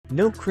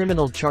No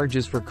criminal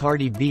charges for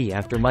Cardi B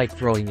after mic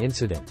throwing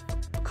incident.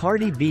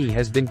 Cardi B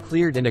has been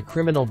cleared in a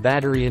criminal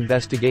battery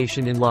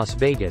investigation in Las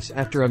Vegas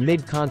after a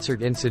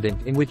mid-concert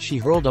incident in which she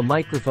hurled a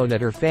microphone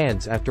at her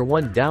fans after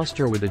one doused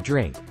her with a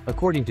drink,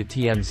 according to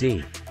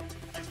TMZ.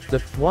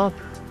 The WAP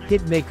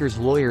hitmaker's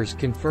lawyers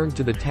confirmed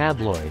to the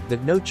tabloid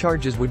that no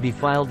charges would be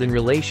filed in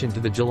relation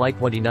to the July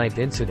 29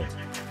 incident.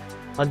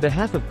 On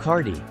behalf of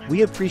Cardi,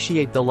 we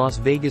appreciate the Las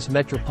Vegas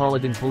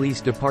Metropolitan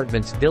Police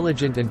Department's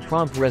diligent and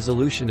prompt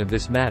resolution of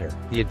this matter,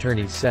 the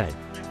attorneys said.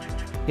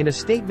 In a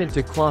statement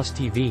to CLOS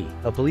TV,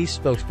 a police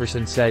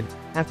spokesperson said,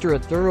 after a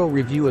thorough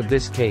review of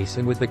this case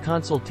and with the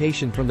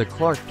consultation from the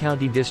Clark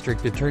County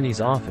District Attorney's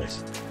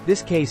Office,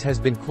 this case has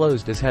been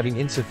closed as having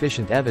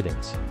insufficient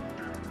evidence.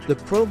 The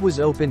probe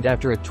was opened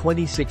after a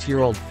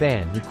 26-year-old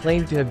fan who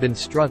claimed to have been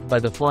struck by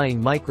the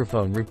flying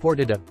microphone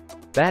reported a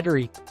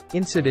battery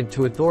incident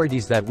to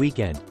authorities that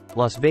weekend,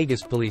 Las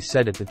Vegas police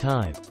said at the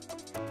time.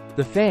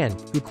 The fan,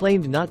 who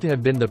claimed not to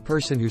have been the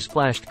person who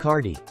splashed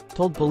Cardi,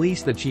 told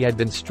police that she had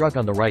been struck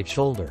on the right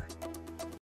shoulder.